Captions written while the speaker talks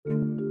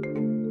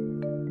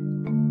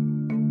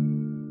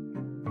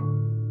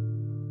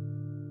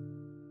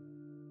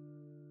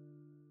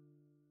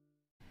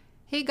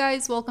Hey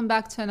guys, welcome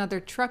back to another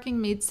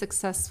Trucking Made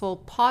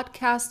Successful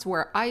podcast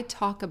where I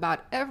talk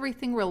about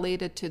everything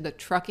related to the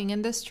trucking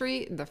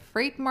industry, the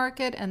freight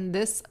market, and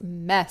this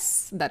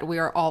mess that we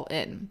are all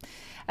in.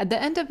 At the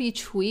end of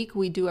each week,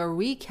 we do a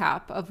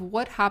recap of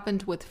what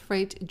happened with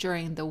freight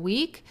during the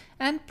week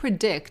and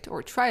predict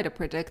or try to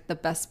predict the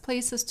best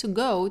places to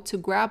go to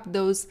grab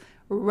those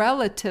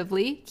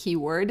relatively,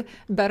 keyword,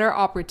 better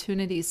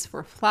opportunities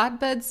for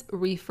flatbeds,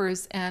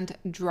 reefers, and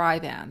dry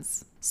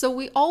vans. So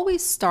we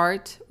always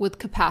start with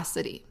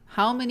capacity.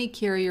 How many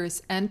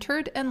carriers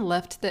entered and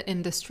left the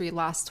industry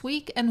last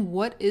week, and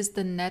what is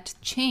the net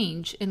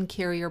change in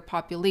carrier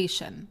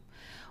population?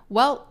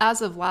 Well,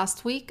 as of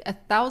last week,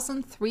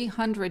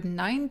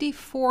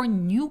 1,394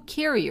 new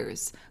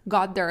carriers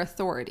got their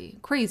authority.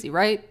 Crazy,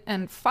 right?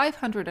 And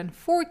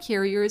 504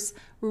 carriers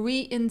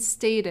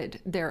reinstated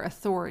their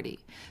authority.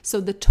 So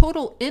the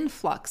total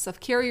influx of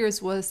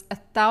carriers was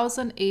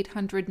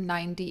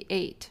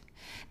 1,898.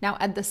 Now,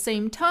 at the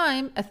same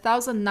time,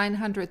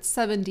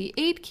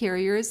 1,978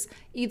 carriers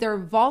either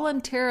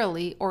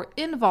voluntarily or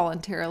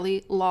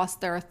involuntarily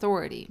lost their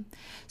authority.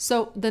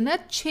 So the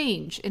net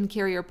change in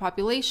carrier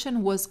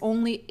population was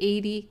only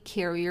 80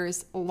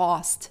 carriers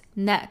lost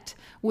net,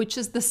 which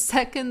is the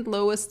second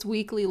lowest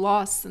weekly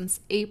loss since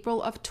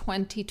April of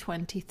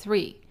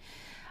 2023.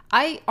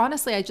 I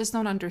just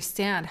don't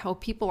understand how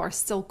people are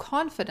still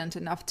confident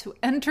enough to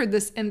enter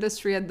this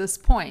industry at this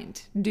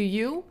point. Do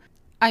you?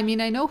 I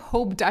mean, I know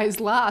hope dies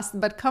last,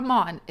 but come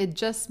on, it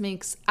just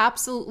makes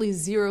absolutely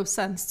zero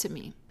sense to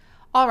me.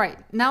 All right,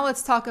 now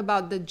let's talk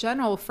about the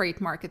general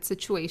freight market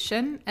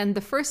situation. And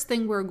the first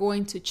thing we're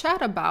going to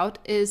chat about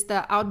is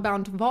the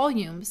outbound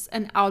volumes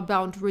and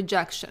outbound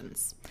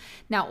rejections.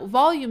 Now,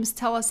 volumes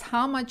tell us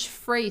how much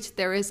freight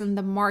there is in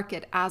the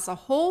market as a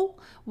whole,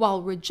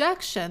 while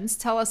rejections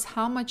tell us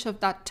how much of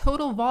that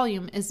total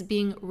volume is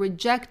being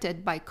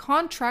rejected by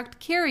contract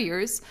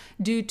carriers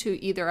due to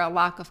either a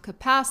lack of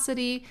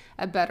capacity,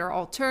 a better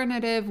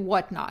alternative,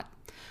 whatnot.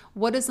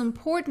 What is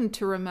important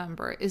to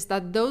remember is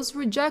that those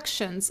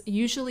rejections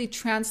usually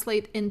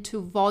translate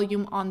into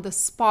volume on the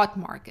spot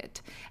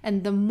market.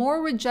 And the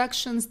more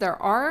rejections there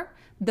are,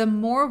 the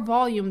more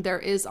volume there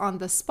is on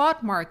the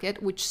spot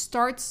market, which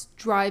starts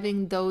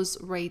driving those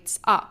rates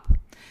up.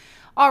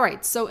 All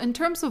right, so in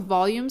terms of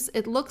volumes,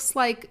 it looks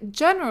like,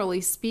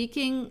 generally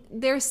speaking,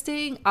 they're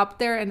staying up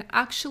there and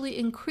actually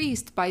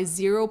increased by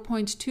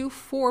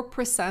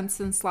 0.24%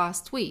 since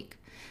last week.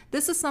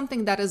 This is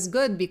something that is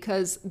good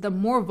because the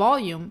more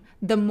volume,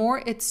 the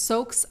more it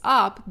soaks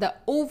up the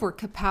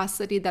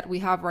overcapacity that we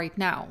have right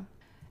now.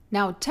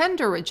 Now,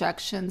 tender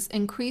rejections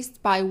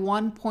increased by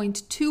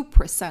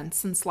 1.2%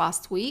 since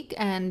last week,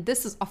 and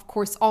this is, of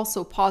course,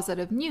 also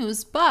positive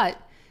news, but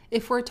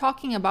if we're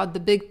talking about the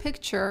big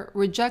picture,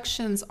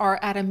 rejections are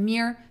at a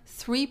mere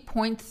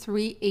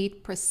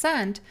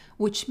 3.38%,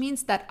 which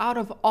means that out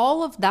of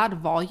all of that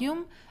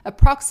volume,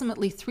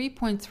 approximately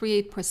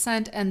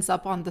 3.38% ends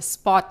up on the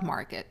spot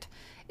market.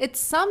 It's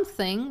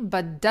something,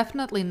 but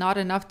definitely not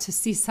enough to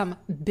see some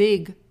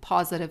big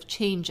positive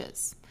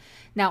changes.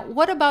 Now,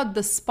 what about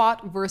the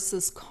spot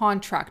versus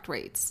contract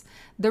rates?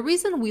 The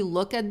reason we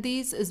look at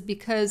these is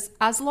because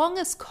as long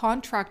as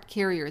contract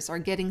carriers are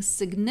getting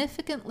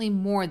significantly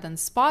more than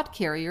spot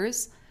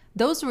carriers,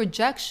 those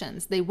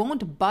rejections, they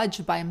won't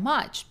budge by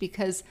much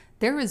because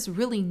there is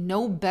really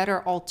no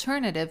better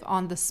alternative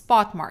on the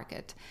spot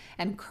market.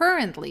 And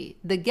currently,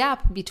 the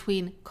gap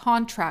between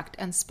contract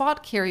and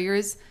spot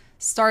carriers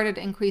started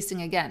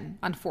increasing again,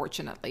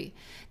 unfortunately.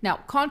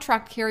 Now,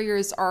 contract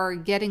carriers are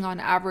getting on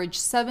average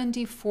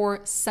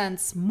 74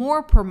 cents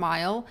more per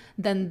mile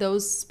than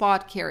those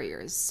spot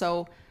carriers.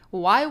 So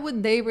why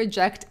would they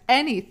reject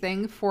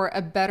anything for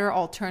a better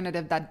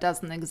alternative that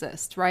doesn't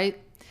exist,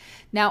 right?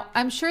 Now,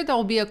 I'm sure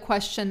there'll be a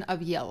question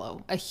of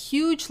Yellow. A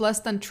huge less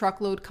than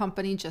truckload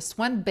company just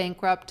went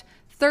bankrupt,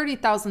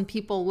 30,000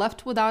 people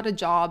left without a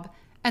job,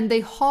 and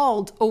they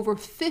hauled over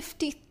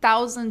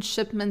 50,000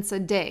 shipments a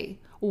day.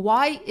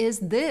 Why is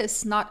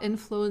this not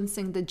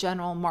influencing the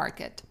general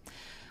market?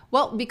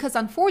 Well, because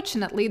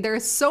unfortunately, there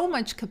is so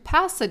much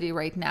capacity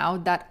right now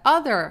that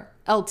other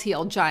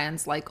LTL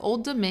giants like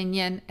Old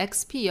Dominion,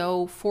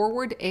 XPO,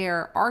 Forward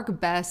Air,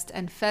 ArcBest,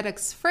 and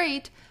FedEx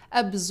Freight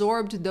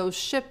absorbed those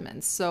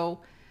shipments. So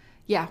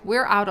yeah,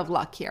 we're out of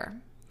luck here.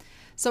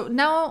 So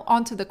now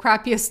on to the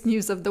crappiest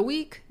news of the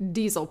week,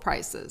 diesel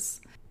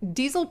prices.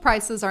 Diesel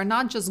prices are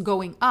not just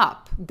going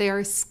up, they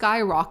are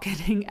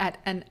skyrocketing at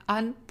an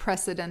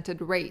unprecedented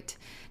rate.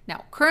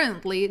 Now,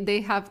 currently, they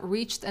have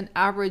reached an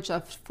average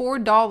of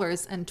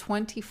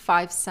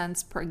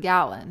 $4.25 per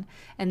gallon,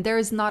 and there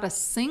is not a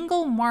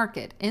single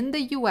market in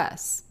the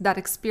US that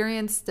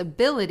experienced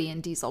stability in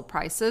diesel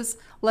prices,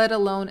 let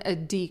alone a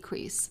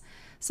decrease.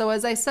 So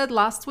as I said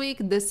last week,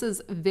 this is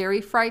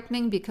very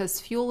frightening because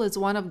fuel is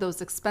one of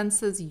those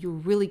expenses you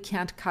really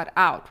can't cut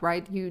out,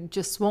 right? You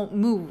just won't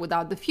move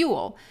without the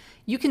fuel.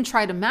 You can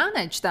try to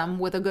manage them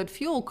with a good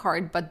fuel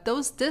card, but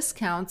those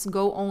discounts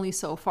go only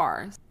so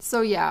far.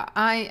 So yeah,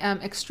 I am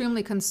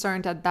extremely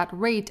concerned at that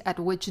rate at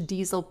which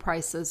diesel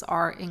prices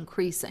are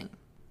increasing.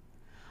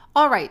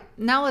 All right,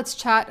 now let's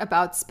chat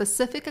about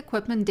specific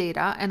equipment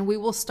data, and we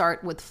will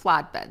start with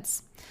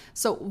flatbeds.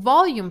 So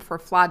volume for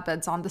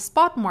flatbeds on the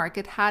spot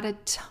market had a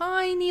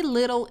tiny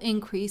little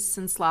increase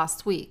since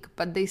last week,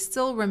 but they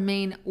still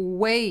remain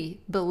way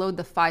below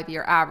the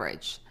 5-year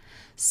average.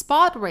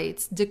 Spot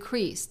rates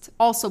decreased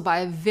also by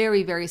a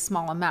very, very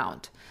small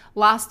amount.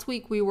 Last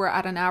week, we were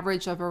at an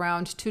average of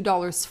around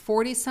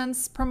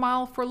 $2.40 per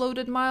mile for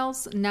loaded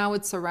miles. Now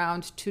it's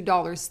around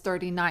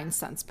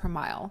 $2.39 per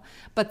mile.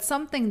 But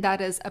something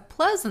that is a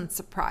pleasant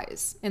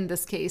surprise in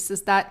this case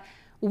is that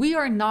we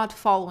are not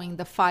following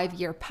the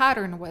 5-year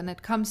pattern when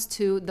it comes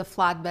to the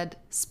flatbed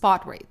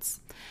spot rates.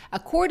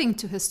 According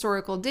to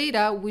historical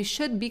data, we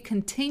should be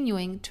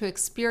continuing to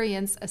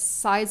experience a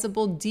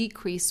sizable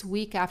decrease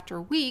week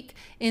after week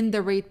in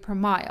the rate per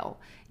mile.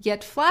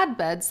 Yet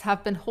flatbeds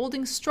have been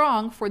holding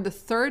strong for the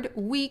 3rd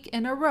week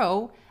in a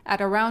row at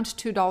around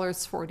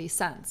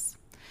 $2.40.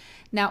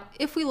 Now,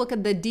 if we look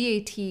at the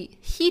DAT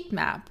heat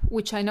map,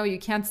 which I know you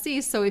can't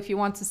see, so if you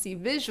want to see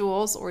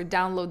visuals or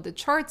download the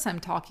charts I'm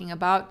talking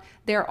about,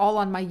 they're all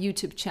on my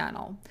YouTube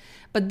channel.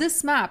 But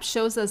this map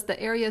shows us the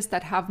areas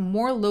that have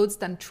more loads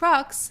than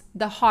trucks,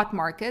 the hot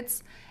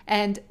markets,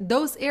 and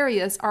those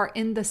areas are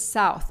in the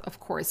south,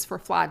 of course, for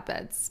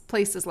flatbeds.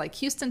 Places like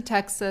Houston,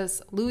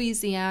 Texas,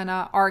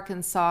 Louisiana,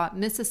 Arkansas,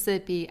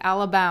 Mississippi,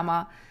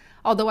 Alabama.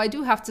 Although I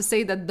do have to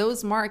say that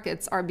those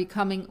markets are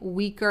becoming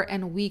weaker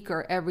and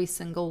weaker every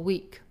single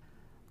week.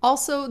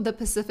 Also, the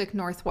Pacific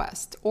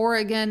Northwest,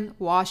 Oregon,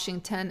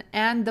 Washington,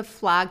 and the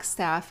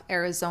Flagstaff,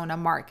 Arizona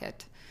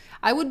market.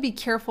 I would be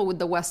careful with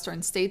the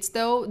western states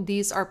though.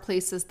 These are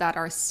places that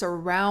are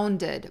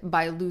surrounded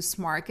by loose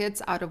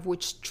markets out of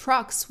which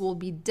trucks will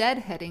be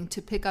deadheading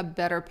to pick up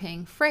better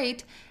paying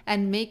freight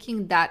and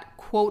making that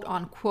quote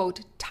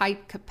unquote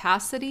tight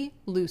capacity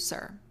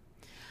looser.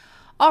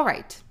 All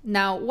right,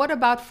 now what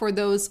about for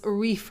those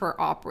reefer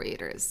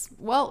operators?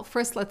 Well,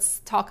 first let's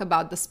talk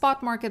about the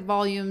spot market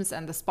volumes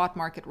and the spot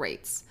market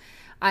rates.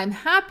 I'm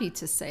happy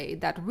to say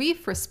that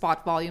reefer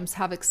spot volumes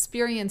have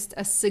experienced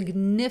a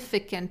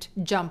significant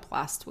jump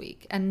last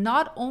week. And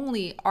not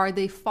only are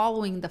they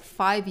following the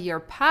 5-year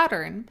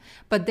pattern,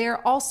 but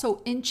they're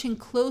also inching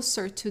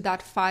closer to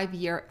that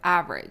 5-year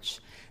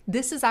average.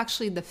 This is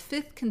actually the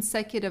 5th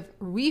consecutive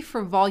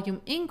reefer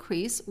volume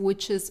increase,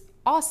 which is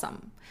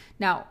awesome.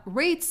 Now,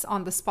 rates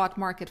on the spot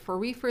market for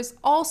reefers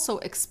also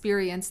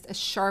experienced a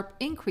sharp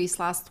increase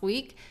last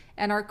week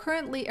and are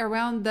currently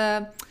around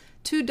the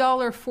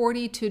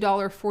 $2.40,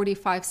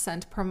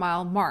 $2.45 per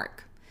mile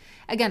mark.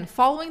 Again,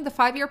 following the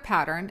 5-year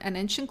pattern and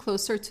inching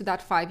closer to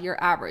that 5-year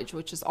average,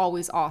 which is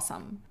always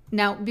awesome.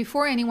 Now,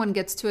 before anyone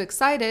gets too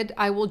excited,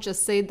 I will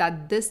just say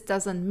that this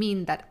doesn't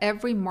mean that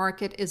every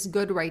market is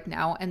good right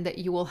now and that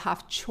you will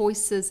have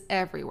choices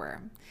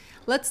everywhere.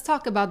 Let's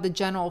talk about the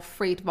general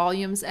freight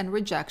volumes and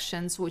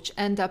rejections, which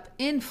end up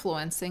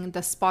influencing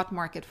the spot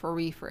market for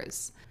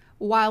reefers.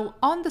 While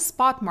on the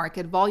spot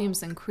market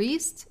volumes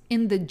increased,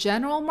 in the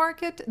general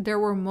market there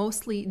were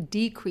mostly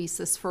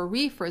decreases for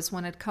reefers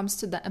when it comes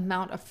to the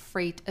amount of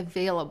freight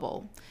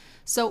available.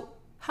 So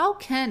how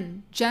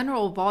can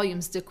general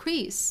volumes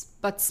decrease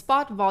but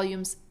spot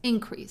volumes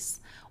increase?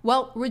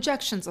 Well,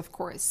 rejections, of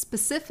course,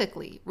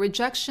 specifically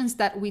rejections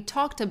that we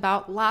talked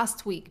about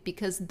last week,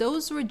 because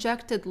those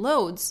rejected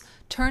loads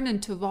turn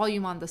into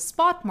volume on the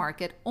spot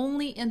market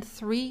only in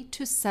 3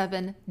 to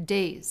 7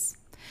 days.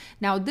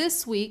 Now,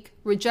 this week,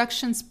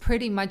 rejections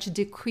pretty much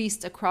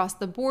decreased across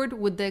the board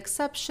with the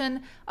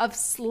exception of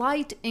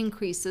slight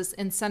increases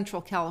in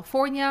Central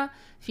California,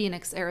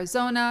 Phoenix,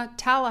 Arizona,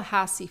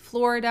 Tallahassee,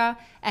 Florida,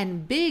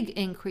 and big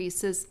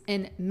increases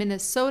in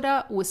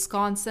Minnesota,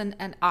 Wisconsin,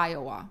 and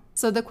Iowa.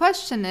 So the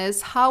question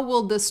is, how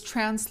will this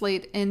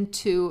translate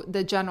into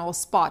the general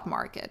spot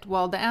market?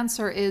 Well, the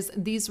answer is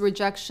these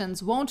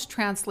rejections won't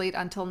translate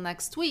until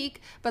next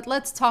week, but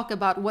let's talk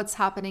about what's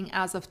happening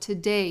as of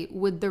today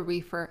with the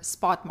reefer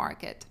spot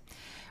market.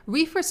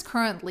 Reefers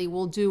currently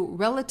will do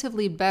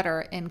relatively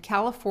better in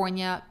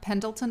California,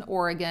 Pendleton,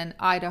 Oregon,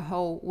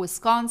 Idaho,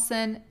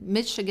 Wisconsin,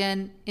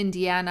 Michigan,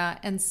 Indiana,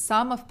 and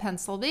some of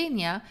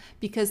Pennsylvania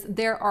because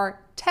there are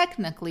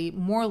technically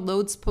more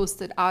loads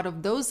posted out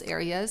of those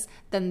areas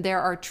than there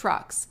are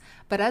trucks.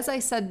 But as I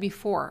said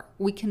before,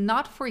 we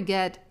cannot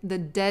forget the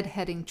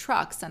deadheading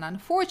trucks, and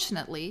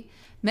unfortunately,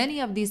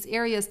 many of these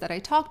areas that I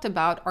talked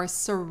about are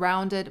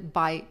surrounded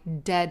by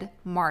dead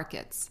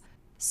markets.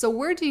 So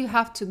where do you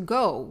have to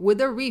go with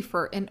a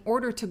reefer in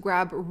order to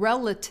grab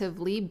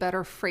relatively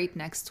better freight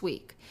next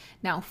week?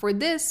 Now, for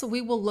this, we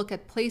will look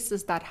at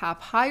places that have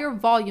higher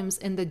volumes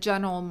in the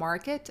general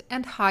market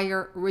and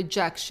higher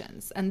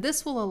rejections. And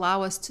this will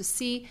allow us to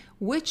see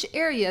which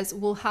areas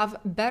will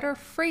have better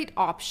freight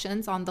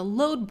options on the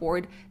load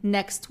board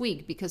next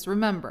week. Because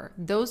remember,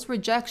 those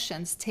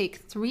rejections take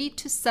 3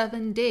 to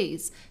 7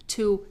 days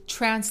to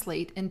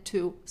translate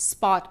into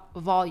spot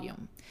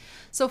volume.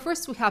 So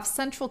first we have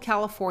Central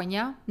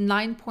California,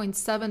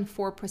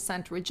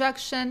 9.74%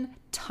 rejection,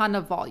 ton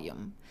of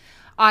volume.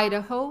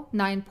 Idaho,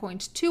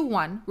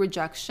 9.21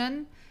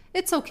 rejection,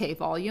 it's okay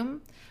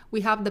volume.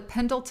 We have the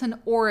Pendleton,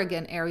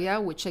 Oregon area,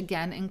 which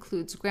again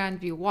includes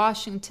Grandview,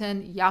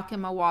 Washington,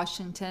 Yakima,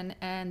 Washington,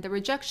 and the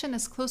rejection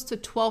is close to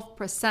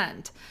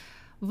 12%.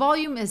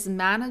 Volume is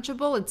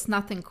manageable, it's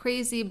nothing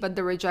crazy, but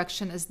the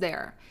rejection is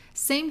there.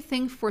 Same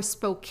thing for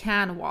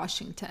Spokane,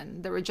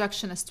 Washington. The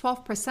rejection is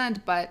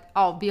 12%, but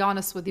I'll be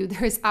honest with you,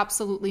 there is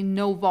absolutely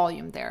no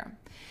volume there.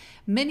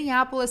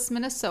 Minneapolis,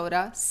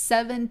 Minnesota,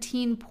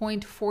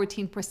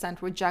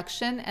 17.14%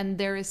 rejection, and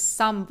there is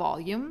some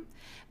volume.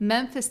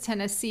 Memphis,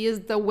 Tennessee is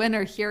the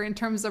winner here in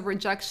terms of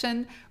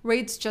rejection.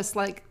 Rates just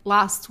like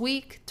last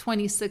week,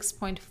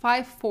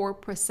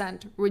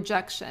 26.54%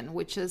 rejection,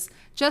 which is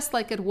just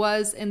like it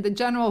was in the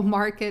general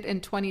market in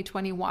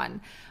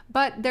 2021.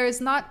 But there is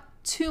not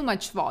too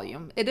much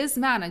volume. It is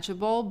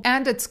manageable,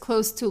 and it's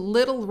close to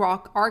Little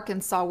Rock,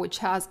 Arkansas, which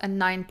has a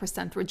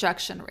 9%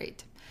 rejection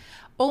rate.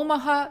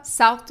 Omaha,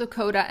 South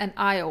Dakota, and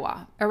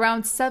Iowa,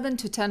 around 7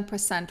 to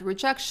 10%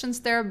 rejections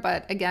there,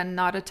 but again,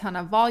 not a ton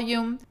of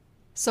volume.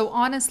 So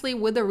honestly,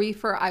 with a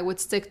reefer, I would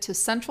stick to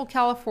Central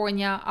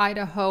California,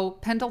 Idaho,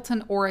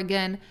 Pendleton,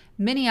 Oregon,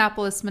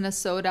 Minneapolis,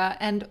 Minnesota,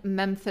 and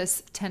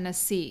Memphis,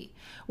 Tennessee.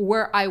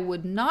 Where I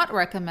would not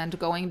recommend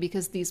going,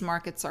 because these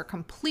markets are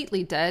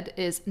completely dead,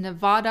 is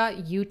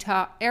Nevada,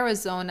 Utah,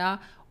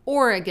 Arizona,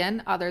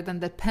 Oregon, other than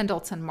the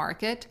Pendleton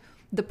market,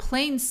 the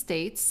Plains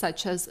states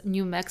such as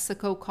New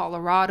Mexico,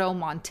 Colorado,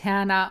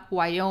 Montana,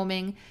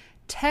 Wyoming.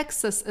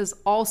 Texas is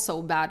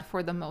also bad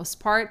for the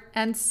most part,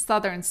 and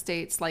southern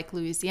states like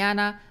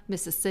Louisiana,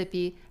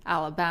 Mississippi,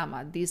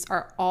 Alabama. These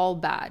are all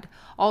bad.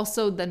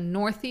 Also, the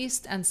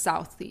Northeast and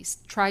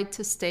Southeast. Try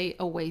to stay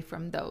away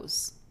from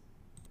those.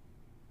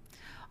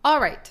 All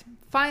right,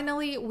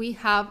 finally, we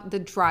have the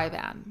dry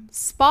van.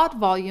 Spot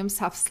volumes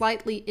have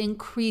slightly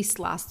increased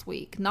last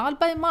week.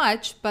 Not by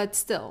much, but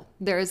still,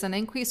 there is an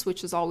increase,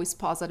 which is always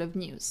positive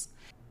news.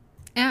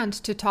 And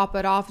to top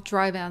it off,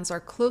 dry vans are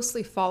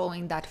closely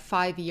following that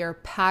 5-year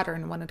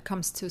pattern when it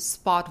comes to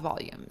spot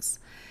volumes.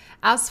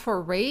 As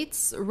for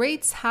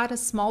rates had a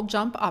small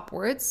jump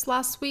upwards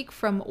last week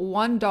from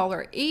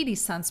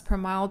 $1.80 per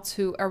mile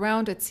to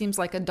around, it seems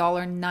like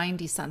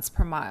 $1.90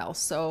 per mile.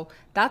 So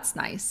that's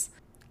nice.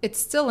 It's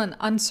still an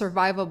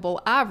unsurvivable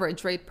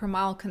average rate per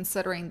mile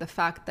considering the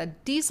fact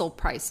that diesel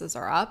prices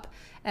are up,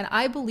 and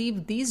I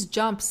believe these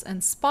jumps in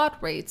spot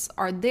rates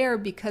are there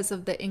because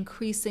of the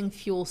increasing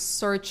fuel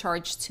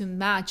surcharge to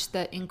match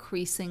the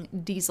increasing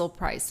diesel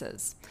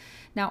prices.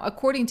 Now,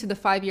 according to the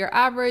 5-year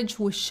average,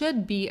 we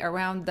should be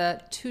around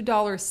the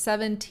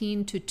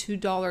 $2.17 to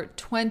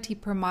 $2.20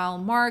 per mile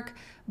mark,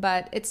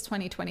 but it's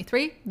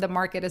 2023. The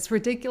market is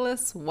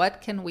ridiculous.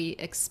 What can we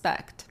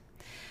expect?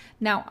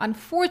 Now,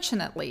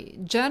 unfortunately,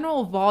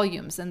 general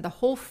volumes in the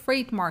whole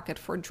freight market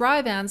for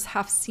dry vans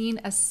have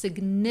seen a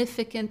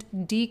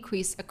significant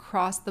decrease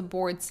across the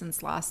board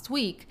since last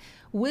week,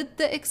 with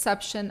the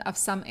exception of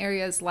some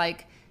areas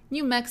like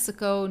New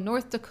Mexico,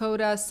 North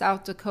Dakota,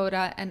 South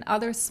Dakota, and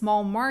other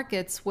small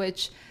markets,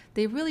 which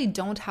they really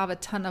don't have a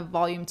ton of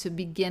volume to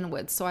begin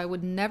with, so I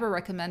would never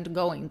recommend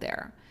going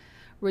there.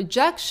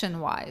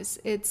 Rejection-wise,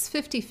 it's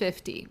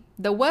 50-50.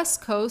 The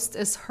West Coast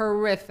is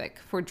horrific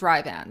for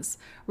dry vans.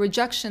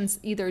 Rejections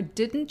either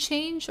didn't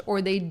change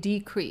or they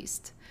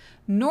decreased.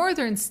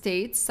 Northern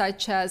states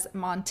such as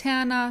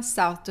Montana,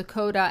 South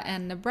Dakota,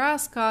 and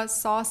Nebraska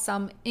saw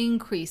some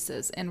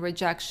increases in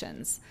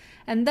rejections.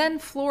 And then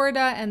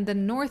Florida and the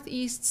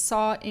Northeast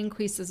saw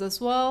increases as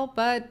well,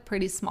 but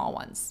pretty small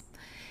ones.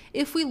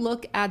 If we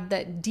look at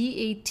the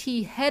DAT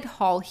head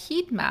haul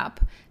heat map,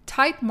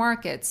 tight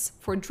markets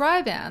for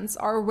dry vans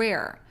are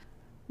rare.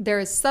 There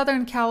is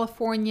Southern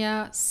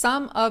California,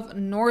 some of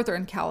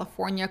Northern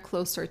California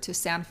closer to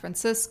San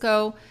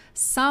Francisco,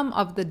 some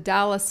of the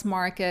Dallas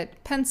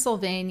market,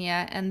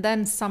 Pennsylvania, and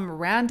then some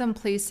random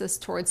places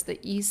towards the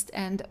East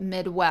and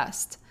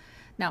Midwest.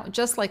 Now,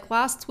 just like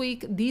last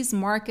week, these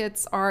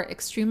markets are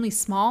extremely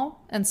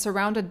small and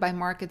surrounded by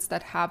markets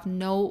that have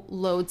no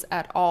loads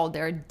at all.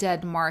 They're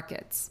dead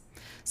markets.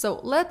 So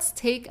let's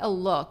take a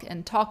look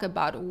and talk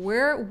about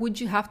where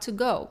would you have to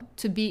go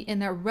to be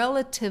in a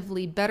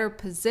relatively better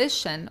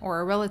position or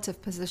a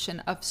relative position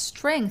of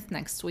strength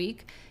next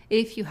week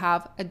if you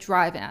have a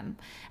dry van.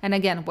 And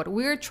again, what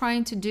we're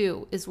trying to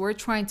do is we're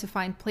trying to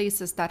find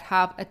places that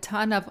have a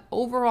ton of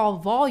overall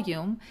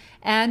volume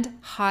and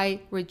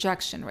high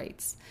rejection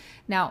rates.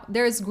 Now,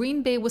 there's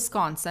Green Bay,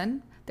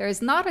 Wisconsin. There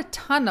is not a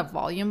ton of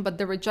volume, but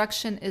the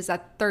rejection is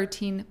at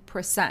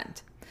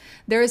 13%.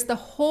 There is the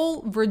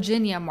whole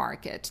Virginia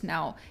market.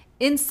 Now,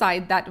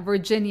 inside that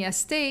Virginia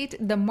state,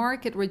 the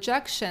market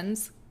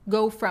rejections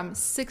go from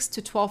 6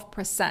 to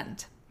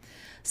 12%.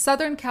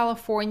 Southern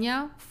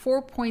California,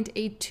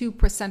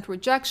 4.82%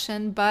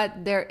 rejection,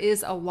 but there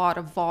is a lot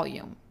of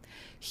volume.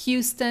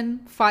 Houston,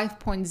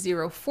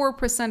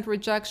 5.04%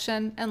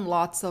 rejection and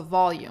lots of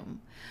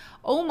volume.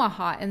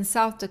 Omaha and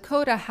South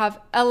Dakota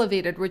have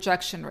elevated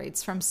rejection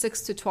rates from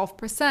 6 to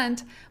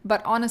 12%,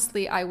 but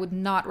honestly, I would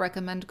not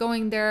recommend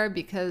going there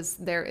because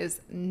there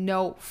is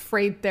no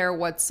freight there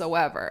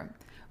whatsoever.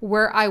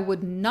 Where I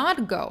would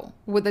not go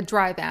with a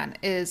dry van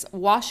is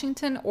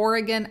Washington,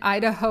 Oregon,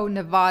 Idaho,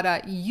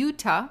 Nevada,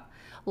 Utah,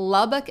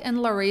 Lubbock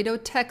and Laredo,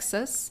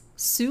 Texas,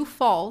 Sioux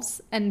Falls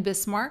and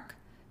Bismarck,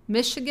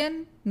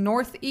 Michigan,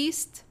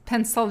 Northeast,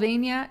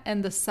 Pennsylvania,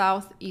 and the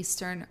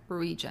southeastern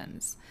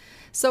regions.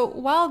 So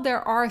while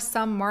there are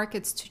some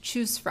markets to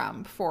choose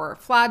from for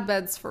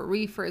flatbeds, for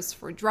reefers,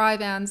 for dry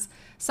vans,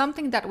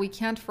 something that we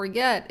can't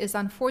forget is,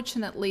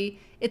 unfortunately,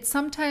 it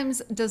sometimes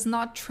does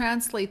not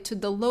translate to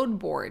the load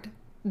board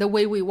the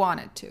way we want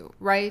it to,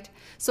 right?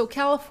 So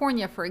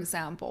California, for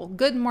example,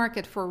 good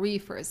market for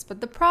reefers, but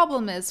the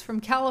problem is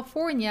from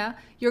California,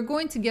 you're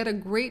going to get a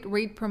great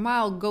rate per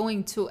mile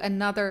going to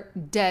another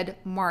dead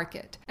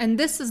market. And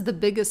this is the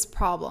biggest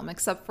problem,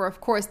 except for,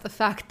 of course, the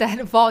fact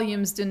that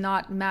volumes do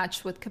not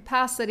match with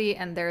capacity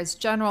and there's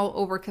general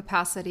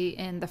overcapacity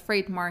in the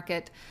freight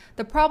market.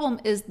 The problem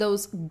is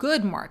those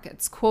good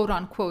markets, quote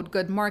unquote,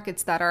 good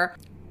markets that are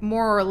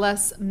more or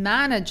less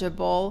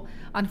manageable.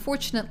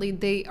 Unfortunately,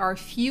 they are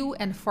few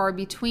and far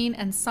between,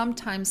 and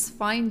sometimes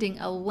finding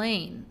a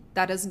lane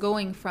that is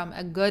going from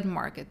a good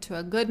market to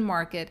a good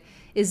market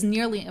is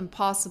nearly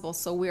impossible.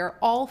 So we are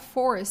all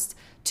forced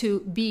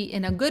to be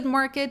in a good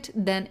market,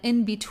 then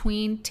in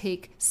between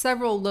take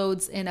several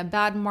loads in a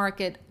bad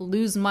market,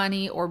 lose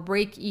money or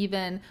break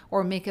even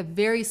or make a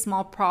very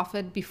small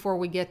profit before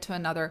we get to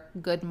another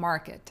good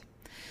market.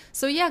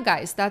 So yeah,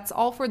 guys, that's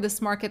all for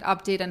this market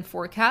update and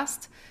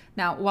forecast.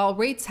 Now, while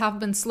rates have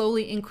been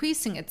slowly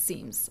increasing, it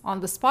seems,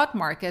 on the spot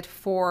market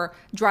for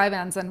dry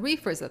vans and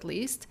reefers at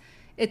least,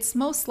 it's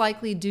most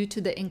likely due to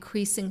the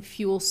increasing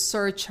fuel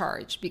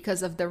surcharge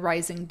because of the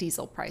rising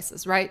diesel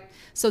prices, right?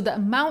 So the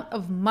amount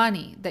of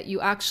money that you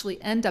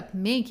actually end up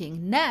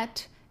making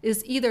net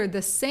is either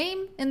the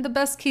same in the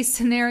best case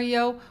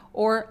scenario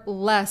or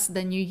less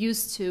than you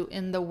used to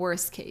in the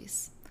worst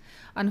case.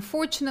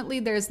 Unfortunately,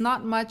 there's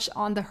not much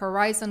on the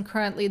horizon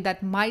currently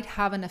that might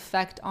have an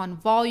effect on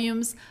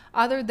volumes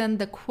other than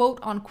the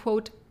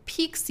quote-unquote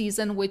peak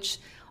season, which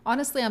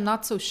honestly I'm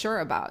not so sure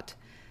about.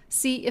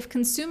 See, if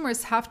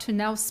consumers have to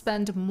now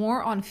spend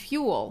more on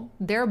fuel,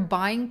 their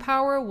buying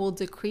power will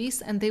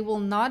decrease and they will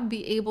not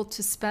be able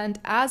to spend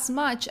as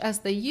much as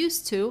they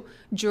used to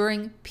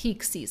during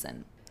peak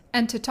season.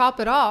 And to top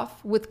it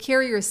off, with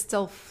carriers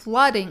still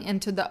flooding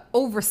into the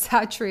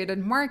oversaturated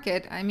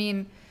market, I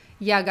mean,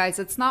 yeah, guys,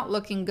 it's not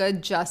looking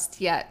good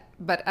just yet.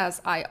 But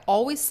as I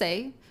always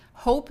say,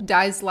 hope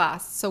dies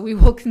last. So we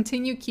will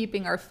continue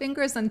keeping our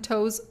fingers and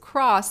toes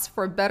crossed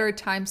for better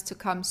times to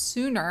come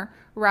sooner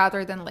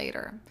rather than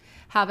later.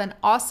 Have an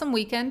awesome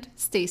weekend,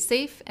 stay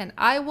safe, and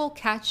I will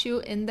catch you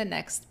in the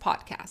next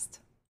podcast.